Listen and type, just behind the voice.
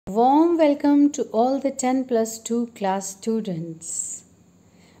Warm welcome to all the 10 plus 2 class students.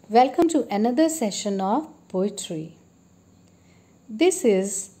 Welcome to another session of poetry. This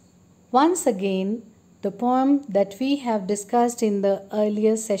is once again the poem that we have discussed in the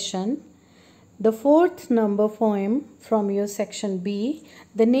earlier session, the fourth number poem from your section B.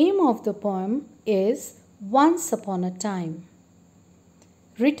 The name of the poem is Once Upon a Time,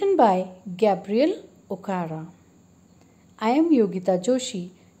 written by Gabriel Okara. I am Yogita Joshi,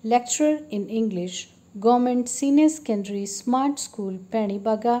 lecturer in English, Government Senior Secondary Smart School,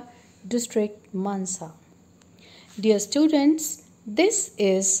 Panibaga, District, Mansa. Dear students, this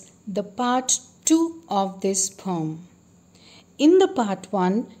is the part 2 of this poem. In the part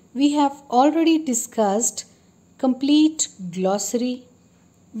 1, we have already discussed complete glossary,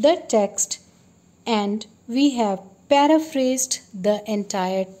 the text, and we have paraphrased the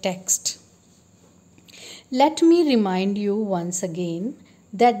entire text. Let me remind you once again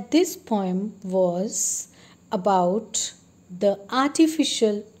that this poem was about the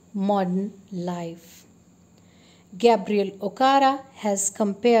artificial modern life. Gabriel Okara has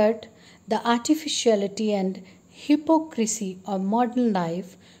compared the artificiality and hypocrisy of modern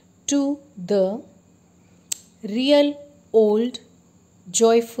life to the real old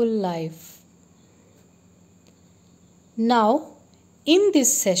joyful life. Now, in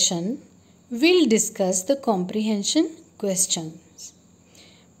this session, we'll discuss the comprehension questions.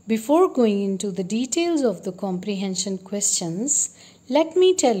 Before going into the details of the comprehension questions, let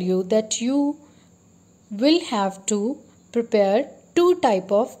me tell you that you will have to prepare two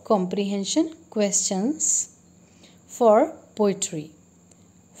types of comprehension questions for poetry.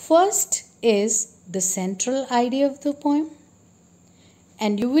 First is the central idea of the poem,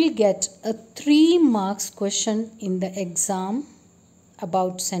 and you will get a 3 marks question in the exam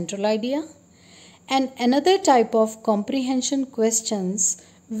about central idea. And another type of comprehension questions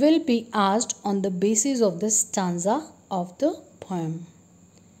will be asked on the basis of the stanza of the poem.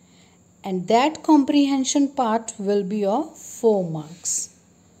 And that comprehension part will be of 4 marks.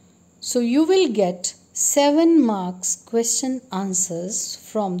 So you will get 7 marks question answers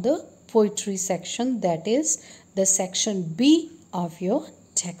from the poetry section, that is the section B of your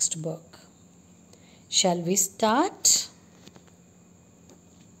textbook. Shall we start?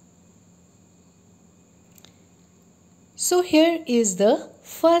 So here is the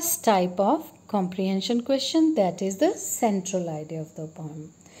first type of comprehension question, that is the central idea of the poem.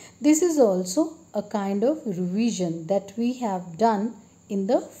 This is also a kind of revision that we have done in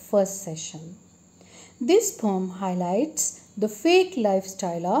the first session. This poem highlights the fake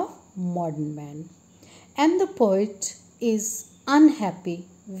lifestyle of modern man, and the poet is unhappy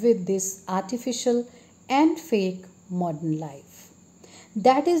with this artificial and fake modern life.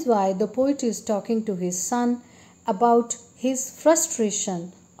 That is why the poet is talking to his son about his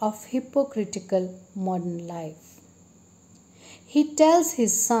frustration of hypocritical modern life. He tells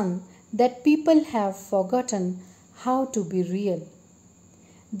his son that people have forgotten how to be real.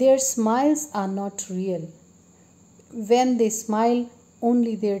 Their smiles are not real. When they smile,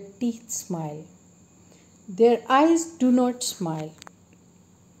 only their teeth smile. Their eyes do not smile.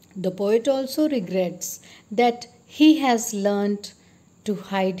 The poet also regrets that he has learned to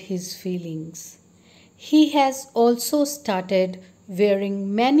hide his feelings. He has also started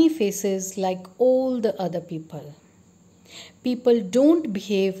wearing many faces like all the other people. People don't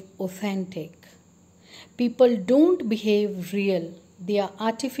behave authentic. People don't behave real. They are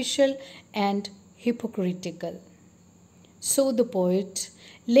artificial and hypocritical. So the poet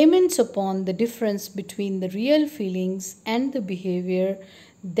laments upon the difference between the real feelings and the behavior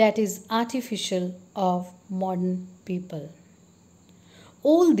that is artificial of modern people.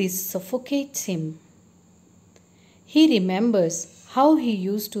 All this suffocates him. He remembers how he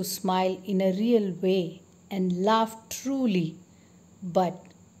used to smile in a real way and laugh truly, but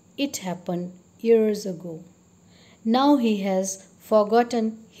it happened years ago. Now he has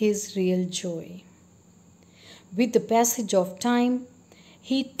forgotten his real joy. With the passage of time,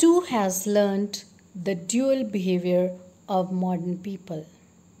 he too has learned the dual behavior of modern people.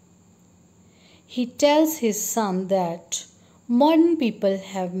 He tells his son that modern people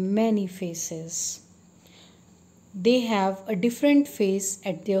have many faces. They have a different face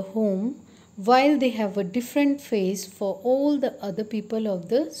at their home, while they have a different face for all the other people of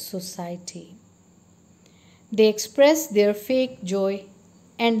the society. They express their fake joy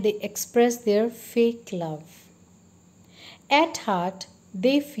and they express their fake love. At heart,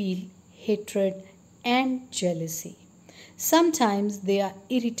 they feel hatred and jealousy. Sometimes they are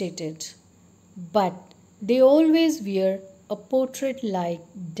irritated, but they always wear a portrait-like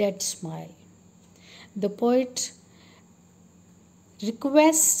dead smile. The poet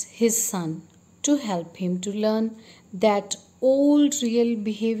requests his son to help him to learn that old real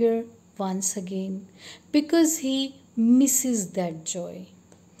behavior once again because he misses that joy.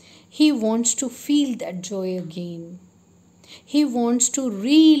 He wants to feel that joy again. He wants to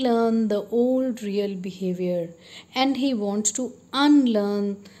relearn the old real behavior and he wants to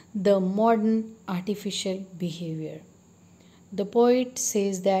unlearn the modern artificial behavior. The poet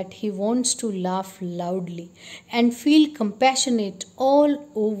says that he wants to laugh loudly and feel compassionate all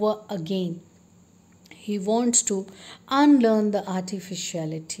over again. He wants to unlearn the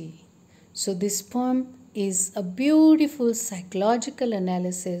artificiality. So this poem is a beautiful psychological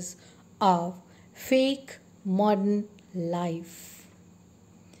analysis of fake modern life.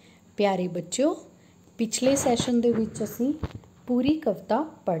 प्यारे बच्चों, पिछले session ਦੇ ਵਿੱਚ ਅਸੀਂ ਪੂਰੀ ਕਵਿਤਾ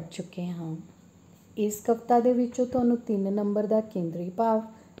ਪੜ੍ਹ ਚੁੱਕੇ ਹਾਂ। ਇਸ ਕਵਿਤਾ ਦੇ ਵਿੱਚੋਂ ਤੁਹਾਨੂੰ 3 ਨੰਬਰ ਦਾ ਕੇਂਦਰੀ ਭਾਵ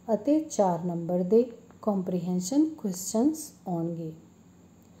ਅਤੇ 4 ਨੰਬਰ ਦੇ ਕੰਪਰੀਹੈਂਸ਼ਨ ਕੁਐਸਚਨਸ ਆਉਣਗੇ।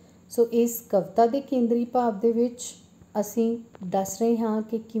 ਸੋ ਇਸ ਕਵਿਤਾ ਦੇ ਕੇਂਦਰੀ ਭਾਵ ਦੇ ਵਿੱਚ ਅਸੀਂ ਦੱਸ ਰਹੇ ਹਾਂ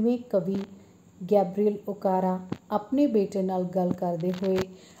ਕਿ ਕਿਵੇਂ ਕਵੀ ਗੈਬਰੀਅਲ ਓਕਾਰਾ ਆਪਣੇ ਬੇਟੇ ਨਾਲ ਗੱਲ ਕਰਦੇ ਹੋਏ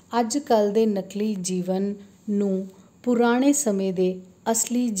ਅੱਜ ਕੱਲ੍ਹ ਦੇ ਨਕਲੀ ਜੀਵਨ ਨੂੰ ਪੁਰਾਣੇ ਸਮੇਂ ਦੇ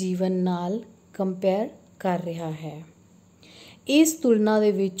ਅਸਲੀ ਜੀਵਨ ਨਾਲ ਕੰਪੇਅਰ ਕਰ ਰਿਹਾ ਹੈ। ਇਸ ਤੁਲਨਾ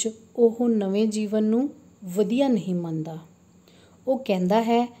ਦੇ ਵਿੱਚ ਉਹ ਨਵੇਂ ਜੀਵਨ ਨੂੰ ਵਧੀਆ ਨਹੀਂ ਮੰਨਦਾ। ਉਹ ਕਹਿੰਦਾ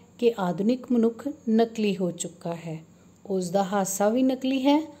ਹੈ ਕਿ ਆਧੁਨਿਕ ਮਨੁੱਖ ਨਕਲੀ ਹੋ ਚੁੱਕਾ ਹੈ। ਉਸ ਦਾ ਹਾਸਾ ਵੀ ਨਕਲੀ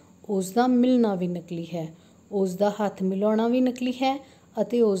ਹੈ, ਉਸ ਦਾ ਮਿਲਣਾ ਵੀ ਨਕਲੀ ਹੈ, ਉਸ ਦਾ ਹੱਥ ਮਿਲਾਉਣਾ ਵੀ ਨਕਲੀ ਹੈ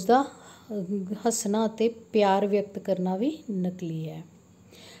ਅਤੇ ਉਸ ਦਾ ਹੱਸਣਾ ਅਤੇ ਪਿਆਰ ਵਿਅਕਤ ਕਰਨਾ ਵੀ ਨਕਲੀ ਹੈ।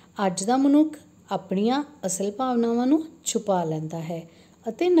 ਅੱਜ ਦਾ ਮਨੁੱਖ ਆਪਣੀਆਂ ਅਸਲ ਭਾਵਨਾਵਾਂ ਨੂੰ ਛੁਪਾ ਲੈਂਦਾ ਹੈ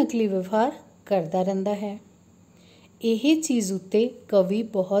ਅਤੇ ਨਕਲੀ ਵਿਵਹਾਰ ਕਰਦਾ ਰਹਿੰਦਾ ਹੈ। ਇਹ ਚੀਜ਼ ਉੱਤੇ ਕਵੀ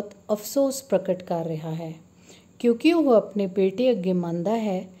ਬਹੁਤ ਅਫਸੋਸ ਪ੍ਰਗਟ ਕਰ ਰਿਹਾ ਹੈ ਕਿਉਂਕਿ ਉਹ ਆਪਣੇ ਬੇਟੇ ਅੱਗੇ ਮੰਨਦਾ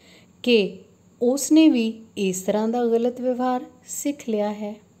ਹੈ ਕਿ ਉਸ ਨੇ ਵੀ ਇਸ ਤਰ੍ਹਾਂ ਦਾ ਗਲਤ ਵਿਵਹਾਰ ਸਿੱਖ ਲਿਆ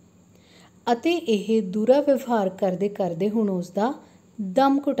ਹੈ ਅਤੇ ਇਹ ਬੁਰਾ ਵਿਵਹਾਰ ਕਰਦੇ ਕਰਦੇ ਹੁਣ ਉਸ ਦਾ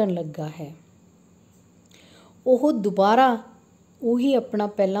ਦਮ ਘੁੱਟਣ ਲੱਗਾ ਹੈ। ਉਹ ਦੁਬਾਰਾ ਉਹੀ ਆਪਣਾ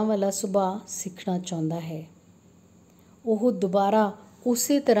ਪਹਿਲਾਂ ਵਾਲਾ ਸੁਭਾਅ ਸਿੱਖਣਾ ਚਾਹੁੰਦਾ ਹੈ। ਉਹ ਦੁਬਾਰਾ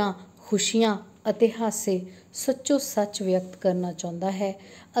ਉਸੇ ਤਰ੍ਹਾਂ ਖੁਸ਼ੀਆਂ ਅਤੇ ਹਾਸੇ ਸੱਚੋ ਸੱਚ ਵਿਅਕਤ ਕਰਨਾ ਚਾਹੁੰਦਾ ਹੈ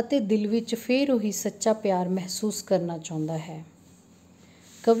ਅਤੇ ਦਿਲ ਵਿੱਚ ਫਿਰ ਉਹੀ ਸੱਚਾ ਪਿਆਰ ਮਹਿਸੂਸ ਕਰਨਾ ਚਾਹੁੰਦਾ ਹੈ।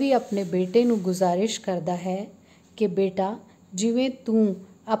 ਕਵੀ ਆਪਣੇ ਬੇਟੇ ਨੂੰ ਗੁਜ਼ਾਰਿਸ਼ ਕਰਦਾ ਹੈ ਕਿ ਬੇਟਾ, ਜਿਵੇਂ ਤੂੰ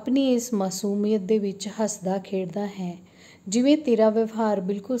ਆਪਣੀ ਇਸ ਮਾਸੂਮੀਅਤ ਦੇ ਵਿੱਚ ਹੱਸਦਾ ਖੇਡਦਾ ਹੈ, ਜਿਵੇਂ ਤੇਰਾ ਵਿਵਹਾਰ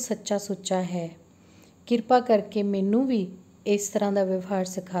ਬਿਲਕੁਲ ਸੱਚਾ ਸੁੱਚਾ ਹੈ, ਕਿਰਪਾ ਕਰਕੇ ਮੈਨੂੰ ਵੀ ਇਸ ਤਰ੍ਹਾਂ ਦਾ ਵਿਵਹਾਰ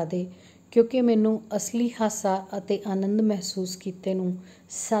ਸਿਖਾ ਦੇ ਕਿਉਂਕਿ ਮੈਨੂੰ ਅਸਲੀ ਹਾਸਾ ਅਤੇ ਆਨੰਦ ਮਹਿਸੂਸ ਕੀਤੇ ਨੂੰ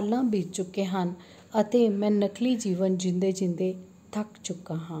ਸਾਲਾਂ ਬੀਤ ਚੁੱਕੇ ਹਨ ਅਤੇ ਮੈਂ ਨਕਲੀ ਜੀਵਨ ਜਿੰਦੇ ਥੱਕ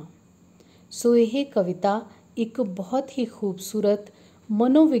ਚੁੱਕਾ ਹਾਂ। ਸੋ ਇਹ ਕਵਿਤਾ ਇੱਕ ਬਹੁਤ ਹੀ ਖੂਬਸੂਰਤ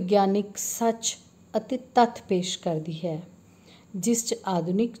ਮਨੋਵਿਗਿਆਨਿਕ ਸੱਚ ਅਤੇ ਤੱਥ ਪੇਸ਼ ਕਰਦੀ ਹੈ ਜਿਸ 'ਚ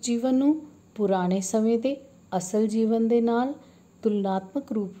ਆਧੁਨਿਕ ਜੀਵਨ ਨੂੰ ਪੁਰਾਣੇ ਸਮੇਂ ਦੇ ਅਸਲ ਜੀਵਨ ਦੇ ਨਾਲ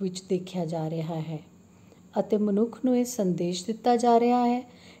ਤੁਲਨਾਤਮਕ ਰੂਪ ਵਿੱਚ ਦੇਖਿਆ ਜਾ ਰਿਹਾ ਹੈ ਅਤੇ ਮਨੁੱਖ ਨੂੰ ਇਹ ਸੰਦੇਸ਼ ਦਿੱਤਾ ਜਾ ਰਿਹਾ ਹੈ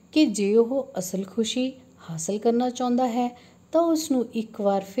ਕਿ ਜੇ ਉਹ ਅਸਲ ਖੁਸ਼ੀ ਹਾਸਲ ਕਰਨਾ ਚਾਹੁੰਦਾ ਹੈ ਤਾਂ ਉਸ ਨੂੰ ਇੱਕ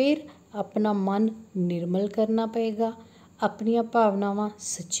ਵਾਰ ਫਿਰ ਆਪਣਾ ਮਨ ਨਿਰਮਲ ਕਰਨਾ ਪਏਗਾ, ਆਪਣੀਆਂ ਭਾਵਨਾਵਾਂ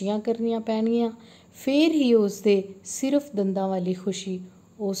ਸੱਚੀਆਂ ਕਰਨੀਆਂ ਪੈਣਗੀਆਂ, ਫਿਰ ਹੀ ਉਸ ਦੇ ਸਿਰਫ ਦੰਦਾਂ ਵਾਲੀ ਖੁਸ਼ੀ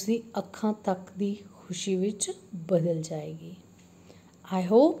ਉਸ ਦੀ ਅੱਖਾਂ ਤੱਕ ਦੀ ਖੁਸ਼ੀ ਵਿੱਚ ਬਦਲ ਜਾਏਗੀ। I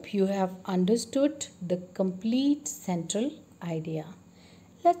hope you have understood the complete central idea.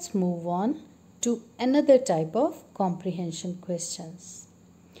 Let's move on to another type of comprehension questions.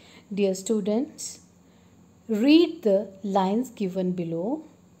 Dear students, read the lines given below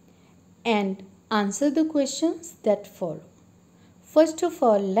and answer the questions that follow. First of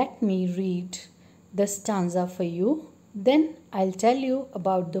all, let me read the stanza for you. Then I'll tell you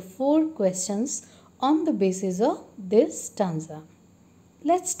about the 4 questions on the basis of this stanza.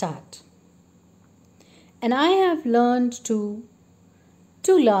 Let's start. And I have learned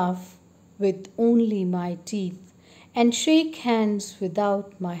to laugh with only my teeth and shake hands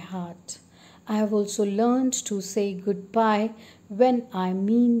without my heart. I have also learned to say goodbye when I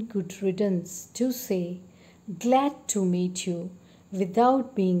mean good riddance, to say glad to meet you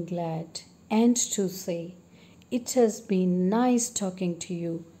without being glad, and to say it has been nice talking to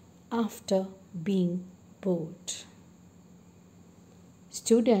you after being bored.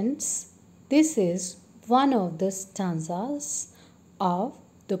 Students, this is one of the stanzas of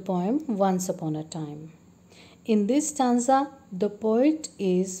the poem Once Upon a Time. In this stanza, the poet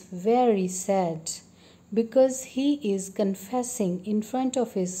is very sad because he is confessing in front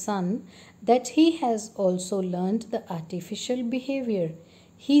of his son that he has also learned the artificial behavior.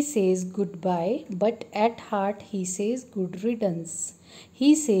 He says goodbye, but at heart he says good riddance.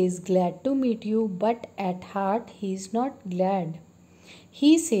 He says glad to meet you, but at heart he is not glad.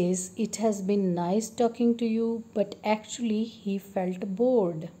 He says it has been nice talking to you, but actually he felt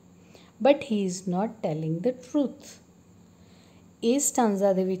bored. But he is not telling the truth. इस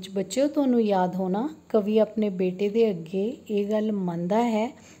stanza ਦੇ ਵਿੱਚ ਬੱਚਿਓ ਤੁਹਾਨੂੰ ਯਾਦ ਹੋਣਾ ਕਵੀ ਆਪਣੇ ਬੇਟੇ ਦੇ ਅੱਗੇ ਇਹ ਗੱਲ ਮੰਨਦਾ ਹੈ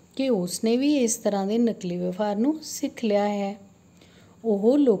ਕਿ ਉਸਨੇ ਵੀ ਇਸ ਤਰ੍ਹਾਂ ਦੇ ਨਕਲੀ ਵਿਵਹਾਰ ਨੂੰ ਸਿੱਖ ਲਿਆ ਹੈ।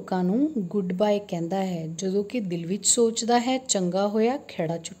 ਉਹ ਲੋਕਾਂ ਨੂੰ ਗੁੱਡ ਬਾਏ ਕਹਿੰਦਾ ਹੈ ਜਦੋਂ ਕਿ ਦਿਲ ਵਿੱਚ ਸੋਚਦਾ ਹੈ ਚੰਗਾ ਹੋਇਆ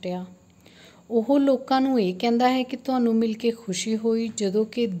ਖੇੜਾ ਛੁੱਟਿਆ। ਉਹ ਲੋਕਾਂ ਨੂੰ ਇਹ ਕਹਿੰਦਾ ਹੈ ਕਿ ਤੁਹਾਨੂੰ ਮਿਲ ਕੇ ਖੁਸ਼ੀ ਹੋਈ ਜਦੋਂ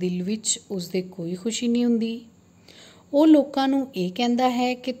ਕਿ ਦਿਲ ਵਿੱਚ ਉਸਦੇ ਕੋਈ ਖੁਸ਼ੀ ਨਹੀਂ ਹੁੰਦੀ। ਉਹ ਲੋਕਾਂ ਨੂੰ ਇਹ ਕਹਿੰਦਾ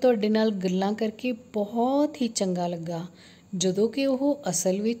ਹੈ ਕਿ ਤੁਹਾਡੇ ਨਾਲ ਗੱਲਾਂ ਕਰਕੇ ਬਹੁਤ ਹੀ ਚੰਗਾ ਲੱਗਾ ਜਦੋਂ ਕਿ ਉਹ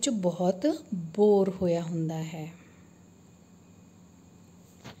ਅਸਲ ਵਿੱਚ ਬਹੁਤ ਬੋਰ ਹੋਇਆ ਹੁੰਦਾ ਹੈ।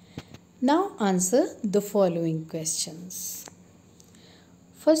 Now answer the following questions.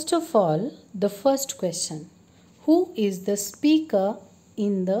 First of all, the first question. Who is the speaker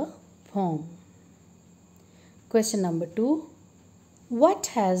in the poem? Question number 2.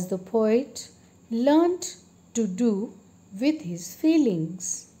 What has the poet learnt to do with his feelings?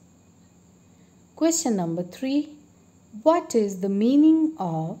 Question number 3. What is the meaning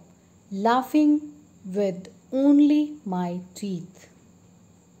of laughing with only my teeth?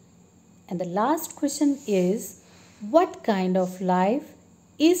 And the last question is, what kind of life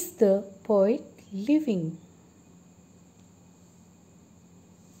is the poet living?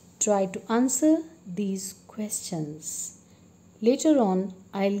 Try to answer these questions. Later on,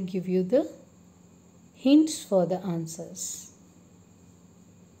 I'll give you the hints for the answers.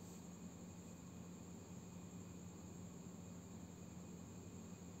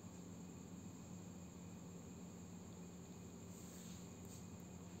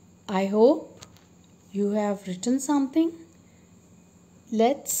 I hope you have written something.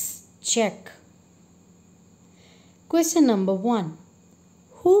 Let's check. Question number 1.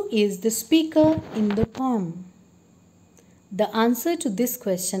 Who is the speaker in the poem? The answer to this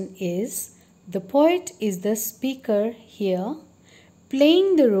question is the poet is the speaker here,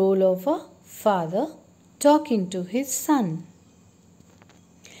 playing the role of a father talking to his son.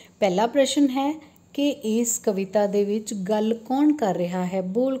 पहला प्रश्न है कि इस कविता ਦੇ ਵਿੱਚ ਗੱਲ ਕੌਣ ਕਰ ਰਿਹਾ ਹੈ,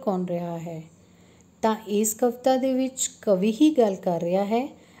 ਬੋਲ ਕੌਣ ਰਿਹਾ ਹੈ। ਤਾਂ ਇਸ ਕਵਿਤਾ ਦੇ ਵਿੱਚ ਕਵੀ ਹੀ ਗੱਲ ਕਰ ਰਿਹਾ ਹੈ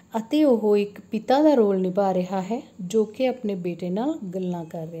ਅਤੇ ਉਹ ਇੱਕ ਪਿਤਾ ਦਾ ਰੋਲ ਨਿਭਾ ਰਿਹਾ ਹੈ ਜੋ ਕਿ ਆਪਣੇ ਬੇਟੇ ਨਾਲ ਗੱਲਾਂ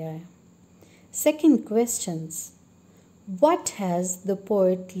ਕਰ ਰਿਹਾ ਹੈ। Second questions. What has the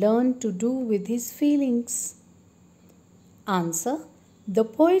poet learned to do with his feelings? Answer. The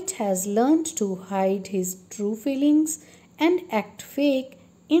poet has learned to hide his true feelings and act fake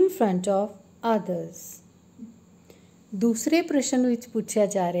in front of others. दूसरे प्रश्न ਵਿੱਚ ਪੁੱਛਿਆ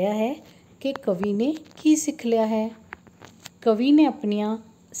ਜਾ ਰਿਹਾ ਹੈ ਕਿ ਕਵੀ ਨੇ ਕੀ ਸਿੱਖ ਲਿਆ ਹੈ। ਕਵੀ ਨੇ ਆਪਣੀਆਂ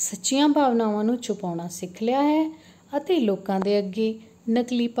ਸੱਚੀਆਂ ਭਾਵਨਾਵਾਂ ਨੂੰ ਛੁਪਾਉਣਾ ਸਿੱਖ ਲਿਆ ਹੈ ਅਤੇ ਲੋਕਾਂ ਦੇ ਅੱਗੇ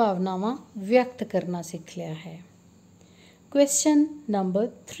ਨਕਲੀ ਭਾਵਨਾਵਾਂ ਵਿਅਕਤ ਕਰਨਾ ਸਿੱਖ ਲਿਆ ਹੈ। Question number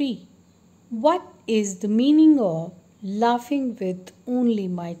 3. What is the meaning of laughing with only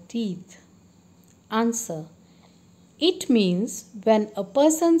my teeth? Answer. It means when a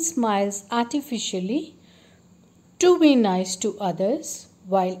person smiles artificially to be nice to others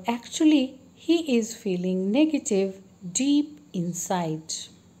while actually he is feeling negative deep inside.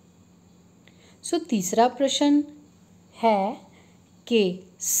 So तीसरा प्रश्न है कि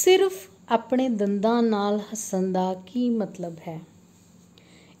सिर्फ अपने दंदां नाल हसन दा की मतलब है।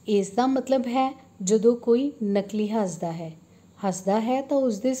 इस दा मतलब है ਜਦੋਂ ਕੋਈ ਨਕਲੀ ਹੱਸਦਾ ਹੈ ਤਾਂ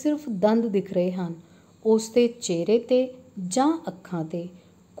ਉਸਦੇ ਸਿਰਫ ਦੰਦ ਦਿਖ ਰਹੇ ਹਨ, ਉਸ ਦੇ ਚਿਹਰੇ 'ਤੇ ਜਾਂ ਅੱਖਾਂ 'ਤੇ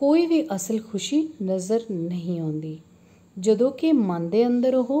ਕੋਈ ਵੀ ਅਸਲ ਖੁਸ਼ੀ ਨਜ਼ਰ ਨਹੀਂ ਆਉਂਦੀ, ਜਦੋਂ ਕਿ ਮਨ ਦੇ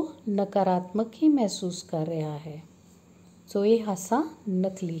ਅੰਦਰ ਉਹ ਨਕਾਰਾਤਮਕ ਹੀ ਮਹਿਸੂਸ ਕਰ ਰਿਹਾ ਹੈ। ਸੋ ਇਹ ਹਾਸਾ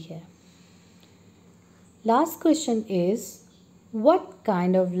ਨਕਲੀ ਹੈ। Last question is what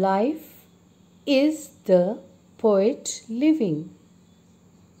kind of life is the poet living?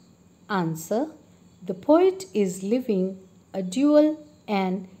 Answer. The poet is living a dual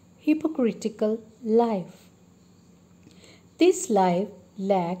and hypocritical life. This life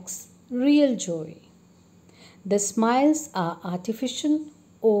lacks real joy. The smiles are artificial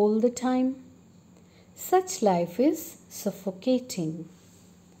all the time. Such life is suffocating.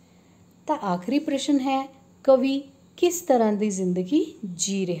 ਤਾਂ ਆਖਰੀ ਪ੍ਰਸ਼ਨ ਹੈ, ਕਵੀ ਕਿਸ ਤਰ੍ਹਾਂ ਦੀ ਜ਼ਿੰਦਗੀ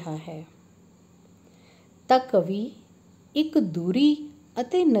ਜੀ ਰਿਹਾ ਹੈ? ਤਾਂ ਕਵੀ ਇੱਕ ਦੂਰੀ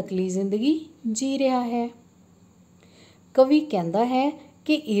ਅਤੇ ਨਕਲੀ ਜ਼ਿੰਦਗੀ ਜੀ ਰਿਹਾ ਹੈ। ਕਵੀ ਕਹਿੰਦਾ ਹੈ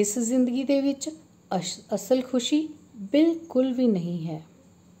ਕਿ ਇਸ ਜ਼ਿੰਦਗੀ ਦੇ ਵਿੱਚ ਅਸਲ ਖੁਸ਼ੀ ਬਿਲਕੁਲ ਵੀ ਨਹੀਂ ਹੈ।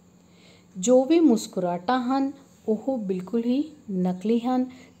 ਜੋ ਵੀ ਮੁਸਕਰਾਹਟਾਂ ਹਨ ਉਹ ਬਿਲਕੁਲ ਹੀ ਨਕਲੀ ਹਨ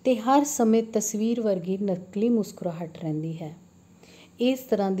ਅਤੇ ਹਰ ਸਮੇਂ ਤਸਵੀਰ ਵਰਗੀ ਨਕਲੀ ਮੁਸਕਰਾਹਟ ਰਹਿੰਦੀ ਹੈ। ਇਸ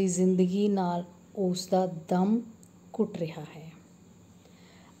ਤਰ੍ਹਾਂ ਦੀ ਜ਼ਿੰਦਗੀ ਨਾਲ ਉਸ ਦਾ ਦਮ ਘੁੱਟ ਰਿਹਾ ਹੈ।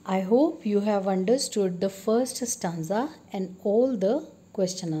 I hope you have understood the first stanza and all the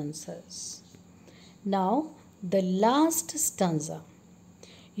question answers. Now, the last stanza.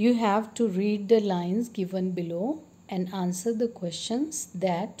 You have to read the lines given below and answer the questions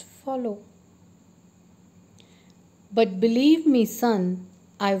that follow. But believe me, son,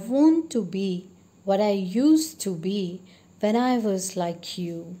 I want to be what I used to be when I was like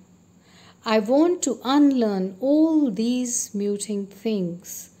you. I want to unlearn all these muting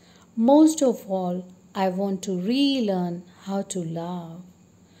things. Most of all, I want to relearn how to laugh.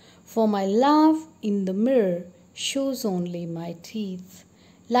 For my laugh in the mirror shows only my teeth,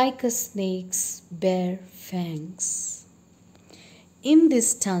 like a snake's bare fangs. In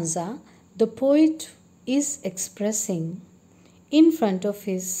this stanza, the poet is expressing in front of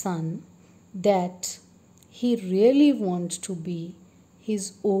his son that he really wants to be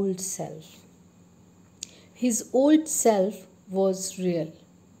his old self. His old self was real,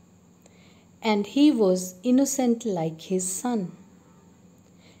 and he was innocent like his son.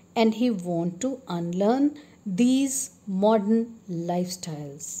 And he wants to unlearn these modern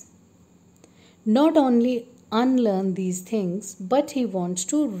lifestyles. Not only unlearn these things, but he wants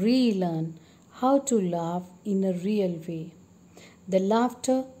to relearn how to laugh in a real way. The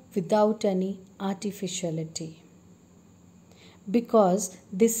laughter without any artificiality. Because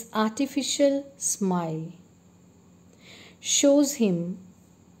this artificial smile shows him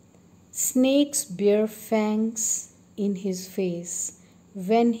snake's bare fangs in his face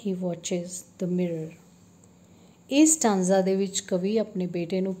when he watches the mirror. ਇਸ ਸਟੈਂਜ਼ਾ ਦੇ ਵਿੱਚ ਕਵੀ ਆਪਣੇ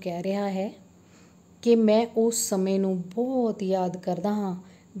ਬੇਟੇ ਨੂੰ ਕਹਿ ਰਿਹਾ ਹੈ ਕਿ ਮੈਂ ਉਸ ਸਮੇਂ ਨੂੰ ਬਹੁਤ ਯਾਦ ਕਰਦਾ ਹਾਂ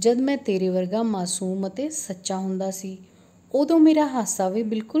ਜਦ ਮੈਂ ਤੇਰੇ ਵਰਗਾ ਮਾਸੂਮ ਅਤੇ ਸੱਚਾ ਹੁੰਦਾ ਸੀ। ਉਦੋਂ ਮੇਰਾ ਹਾਸਾ ਵੀ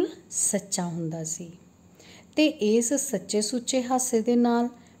ਬਿਲਕੁਲ ਸੱਚਾ ਹੁੰਦਾ ਸੀ ਤੇ ਇਸ ਸੱਚੇ ਸੁੱਚੇ ਹਾਸੇ ਦੇ ਨਾਲ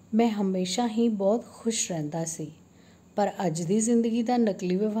ਮੈਂ ਹਮੇਸ਼ਾ ਹੀ ਬਹੁਤ ਖੁਸ਼ ਰਹਿੰਦਾ ਸੀ। ਪਰ ਅੱਜ ਦੀ ਜ਼ਿੰਦਗੀ ਦਾ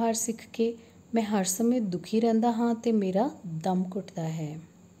ਨਕਲੀ ਵਿਵਹਾਰ ਸਿੱਖ ਕੇ ਮੈਂ ਹਰ ਸਮੇਂ ਦੁਖੀ ਰਹਿੰਦਾ ਹਾਂ ਤੇ ਮੇਰਾ ਦਮ ਘੁੱਟਦਾ ਹੈ।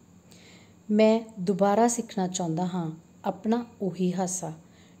 ਮੈਂ ਦੁਬਾਰਾ ਸਿੱਖਣਾ ਚਾਹੁੰਦਾ ਹਾਂ ਆਪਣਾ ਉਹੀ ਹਾਸਾ,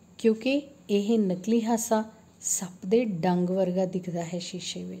 ਕਿਉਂਕਿ ਇਹ ਨਕਲੀ ਹਾਸਾ ਸੱਪ ਦੇ ਡੰਗ ਵਰਗਾ ਦਿਖਦਾ ਹੈ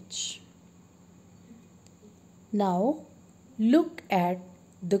ਸ਼ੀਸ਼ੇ ਵਿੱਚ। Now look at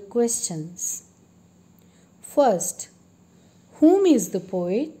the questions. First, whom is the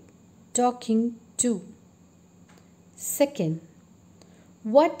poet talking to? Second,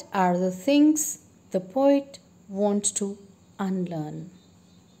 what are the things the poet wants to unlearn?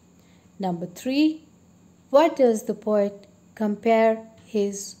 Number 3, what does the poet compare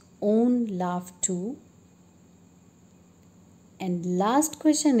his own laugh to? And last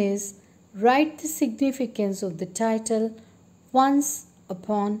question is, write the significance of the title Once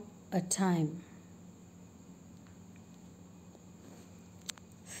Upon a Time.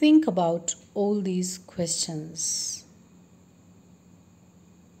 Think about all these questions.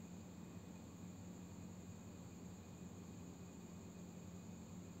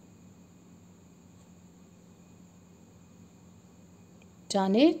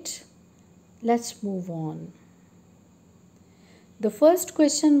 Done it? Let's move on. The first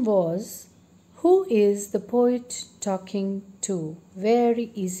question was, who is the poet talking to?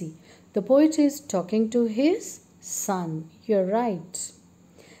 Very easy. The poet is talking to his son. You're right.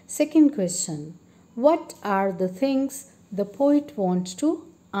 Second question, what are the things the poet wants to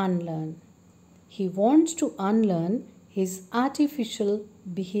unlearn? He wants to unlearn his artificial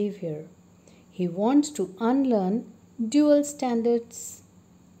behavior. He wants to unlearn dual standards.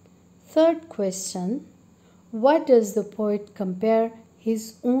 Third question, what does the poet compare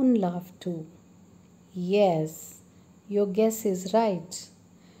his own laugh to? Yes, your guess is right.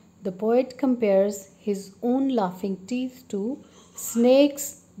 The poet compares his own laughing teeth to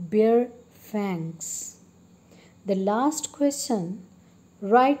snake's bare fangs. The last question,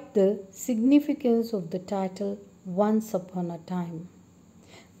 write the significance of the title Once Upon a Time.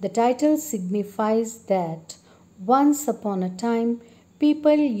 The title signifies that once upon a time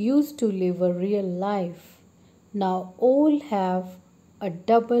people used to live a real life. Now all have a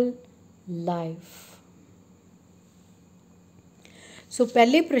double life. So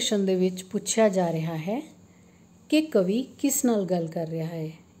पहले प्रश्न ਦੇ ਵਿੱਚ ਪੁੱਛਿਆ ਜਾ ਰਿਹਾ ਹੈ ਕਿ ਕਵੀ ਕਿਸ ਨਾਲ ਗੱਲ ਕਰ ਰਿਹਾ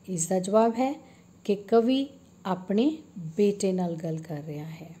ਹੈ। ਇਸ ਦਾ ਜਵਾਬ ਹੈ ਕਿ ਕਵੀ ਆਪਣੇ ਬੇਟੇ ਨਾਲ ਗੱਲ ਕਰ ਰਿਹਾ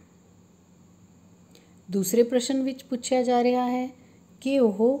ਹੈ। ਦੂਸਰੇ ਪ੍ਰਸ਼ਨ ਵਿੱਚ ਪੁੱਛਿਆ ਜਾ ਰਿਹਾ ਹੈ ਕਿ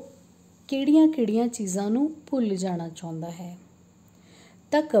ਉਹ ਕਿਹੜੀਆਂ-ਕਿਹੜੀਆਂ ਚੀਜ਼ਾਂ ਨੂੰ ਭੁੱਲ ਜਾਣਾ ਚਾਹੁੰਦਾ ਹੈ।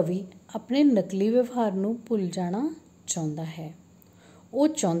 ਤਾਂ ਕਵੀ ਆਪਣੇ ਨਕਲੀ ਵਿਵਹਾਰ ਨੂੰ ਭੁੱਲ ਜਾਣਾ ਚਾਹੁੰਦਾ ਹੈ। ਉਹ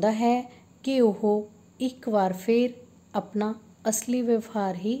ਚਾਹੁੰਦਾ ਹੈ ਕਿ ਉਹ ਇੱਕ ਵਾਰ ਫਿਰ ਆਪਣਾ ਅਸਲੀ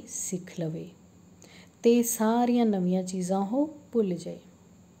ਵਿਵਹਾਰ ਹੀ ਸਿੱਖ ਲਵੇ ਤੇ ਸਾਰੀਆਂ ਨਵੀਆਂ ਚੀਜ਼ਾਂ ਉਹ ਭੁੱਲ ਜਾਏ।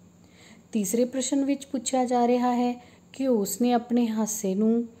 ਤੀਸਰੇ ਪ੍ਰਸ਼ਨ ਵਿੱਚ ਪੁੱਛਿਆ ਜਾ ਰਿਹਾ ਹੈ ਕਿ ਉਸਨੇ ਆਪਣੇ ਹਾਸੇ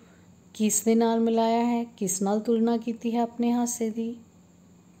ਨੂੰ ਕਿਸ ਦੇ ਨਾਲ ਮਿਲਾਇਆ ਹੈ, ਕਿਸ ਨਾਲ ਤੁਲਨਾ ਕੀਤੀ ਹੈ ਆਪਣੇ ਹਾਸੇ ਦੀ।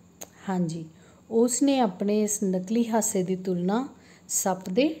 ਹਾਂਜੀ, ਉਸਨੇ ਆਪਣੇ ਇਸ ਨਕਲੀ ਹਾਸੇ ਦੀ ਤੁਲਨਾ ਸੱਪ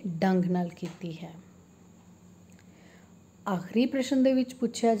ਦੇ ਡੰਗ ਨਾਲ ਕੀਤੀ ਹੈ। ਆਖਰੀ ਪ੍ਰਸ਼ਨ ਦੇ ਵਿੱਚ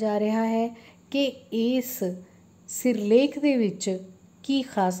ਪੁੱਛਿਆ ਜਾ ਰਿਹਾ ਹੈ ਕਿ ਇਸ ਸਿਰਲੇਖ ਦੇ ਵਿੱਚ ਕੀ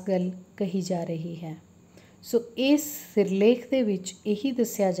ਖਾਸ ਗੱਲ ਕਹੀ ਜਾ ਰਹੀ ਹੈ। ਸੋ ਇਸ ਸਿਰਲੇਖ ਦੇ ਵਿੱਚ ਇਹੀ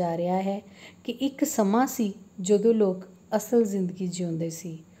ਦੱਸਿਆ ਜਾ ਰਿਹਾ ਹੈ ਕਿ ਇੱਕ ਸਮਾਂ ਸੀ ਜਦੋਂ ਲੋਕ ਅਸਲ ਜ਼ਿੰਦਗੀ ਜਿਉਂਦੇ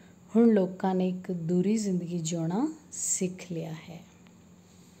ਸੀ। ਹੁਣ ਲੋਕਾਂ ਨੇ ਇੱਕ ਦੂਰੀ ਜ਼ਿੰਦਗੀ ਜਿਉਣਾ ਸਿੱਖ ਲਿਆ ਹੈ।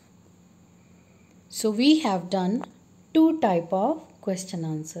 So we have done two type of question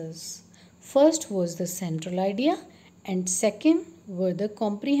answers. First was the central idea and second were the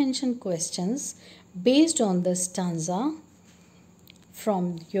comprehension questions based on the stanza from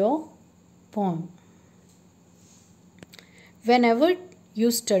your poem. Whenever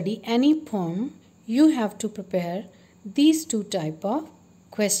you study any poem, you have to prepare these two type of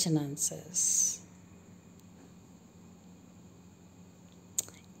question answers.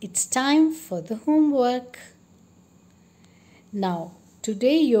 It's time for the homework. Now,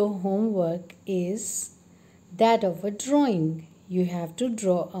 today your homework is that of a drawing. You have to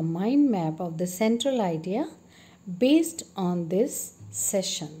draw a mind map of the central idea based on this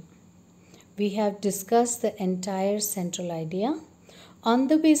session. We have discussed the entire central idea. On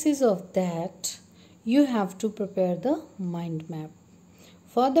the basis of that, you have to prepare the mind map.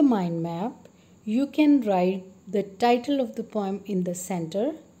 For the mind map, you can write the title of the poem in the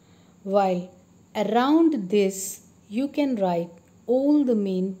center, while around this you can write all the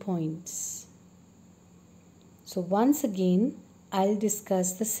main points. So once again, I'll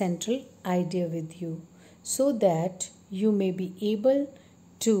discuss the central idea with you so that you may be able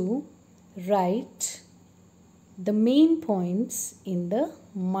to write the main points in the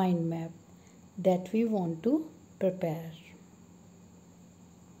mind map that we want to prepare.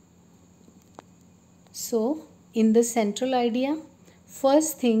 So in the central idea,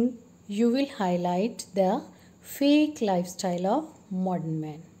 first thing you will highlight the fake lifestyle of modern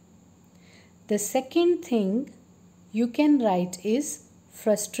man. The second thing you can write is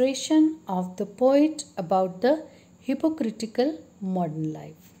frustration of the poet about the hypocritical modern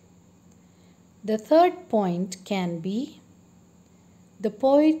life. The third point can be the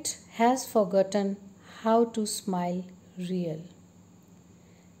poet has forgotten how to smile real.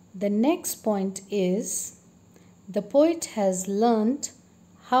 The next point is the poet has learned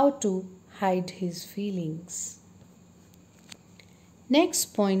how to hide his feelings.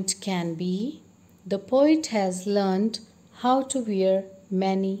 Next point can be the poet has learned how to wear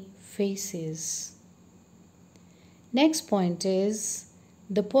many faces. Next point is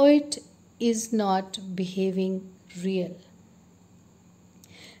the poet is not behaving real.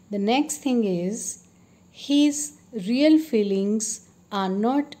 The next thing is his real feelings are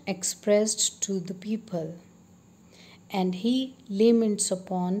not expressed to the people, and he laments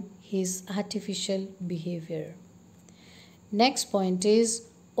upon his artificial behavior. Next point is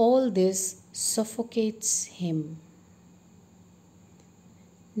all this suffocates him.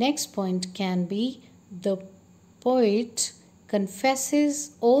 Next point can be the poet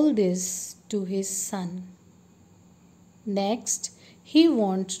confesses all this to his son. Next, he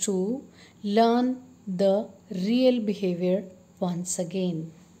wants to learn the real behavior once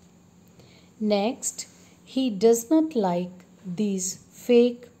again. Next, he does not like these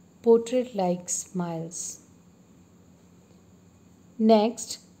fake portrait-like smiles.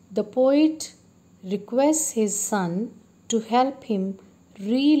 Next, the poet requests his son to help him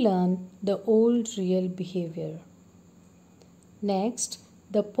relearn the old real behavior. Next,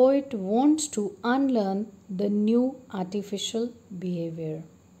 the poet wants to unlearn the new artificial behavior.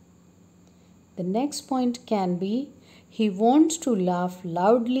 The next point can be he wants to laugh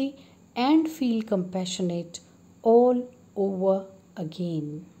loudly and feel compassionate all over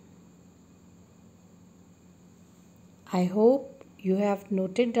again. I hope you have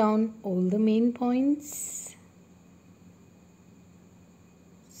noted down all the main points.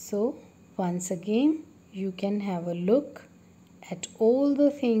 So once again, you can have a look at all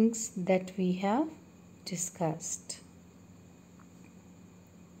the things that we have discussed.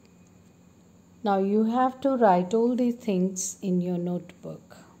 Now you have to write all these things in your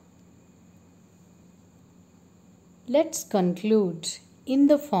notebook. Let's conclude in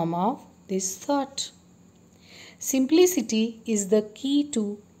the form of this thought. Simplicity is the key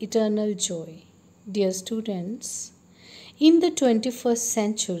to eternal joy. Dear students, in the 21st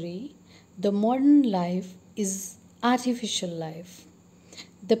century, the modern life is artificial life.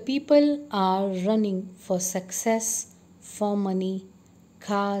 The people are running for success, for money,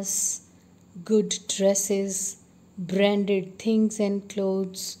 cars, good dresses, branded things and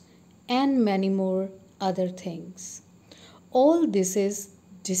clothes, and many more other things. All this is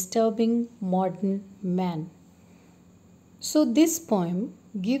disturbing modern man. So this poem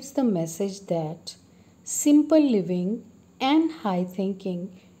gives the message that simple living and high thinking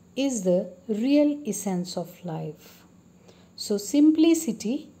is the real essence of life. So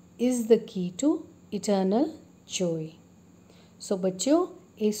simplicity is the key to eternal joy. ਸੋ ਬੱਚਿਓ,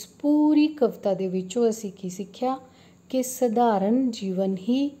 ਇਸ ਪੂਰੀ ਕਵਿਤਾ ਦੇ ਵਿੱਚੋਂ ਅਸੀਂ ਕੀ ਸਿੱਖਿਆ ਕਿ ਸਧਾਰਨ ਜੀਵਨ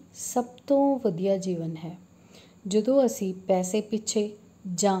ਹੀ ਸਭ ਤੋਂ ਵਧੀਆ ਜੀਵਨ ਹੈ। ਜਦੋਂ ਅਸੀਂ ਪੈਸੇ ਪਿੱਛੇ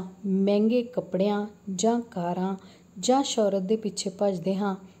ਜਾਂ ਮਹਿੰਗੇ ਕੱਪੜਿਆਂ ਜਾਂ ਕਾਰਾਂ ਜਾਂ ਸ਼ੌਹਰਤ ਦੇ ਪਿੱਛੇ ਭੱਜਦੇ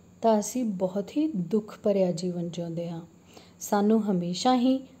ਹਾਂ ਤਾਂ ਅਸੀਂ ਬਹੁਤ ਹੀ ਦੁੱਖ ਭਰਿਆ ਜੀਵਨ ਜਿਉਂਦੇ ਹਾਂ। ਸਾਨੂੰ ਹਮੇਸ਼ਾ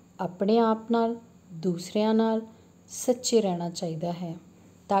ਹੀ ਆਪਣੇ ਆਪ ਨਾਲ, ਦੂਸਰਿਆਂ ਨਾਲ ਸੱਚੇ ਰਹਿਣਾ ਚਾਹੀਦਾ ਹੈ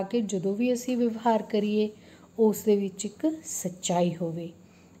ਤਾਂ ਕਿ ਜਦੋਂ ਵੀ ਅਸੀਂ ਵਿਵਹਾਰ ਕਰੀਏ ਉਸ ਦੇ ਵਿੱਚ ਇੱਕ ਸੱਚਾਈ ਹੋਵੇ।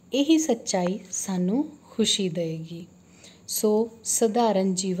 ਇਹੀ ਸੱਚਾਈ ਸਾਨੂੰ ਖੁਸ਼ੀ ਦੇਵੇਗੀ। ਸੋ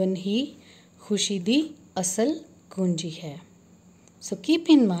ਸਧਾਰਨ ਜੀਵਨ ਹੀ ਖੁਸ਼ੀ ਦੀ ਅਸਲ ਕੁੰਜੀ ਹੈ। ਸੋ keep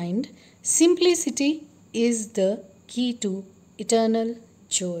in mind, simplicity is the key to eternal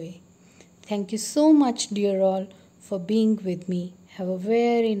joy. Thank you so much, dear all, for being with me. Have a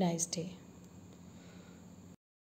very nice day.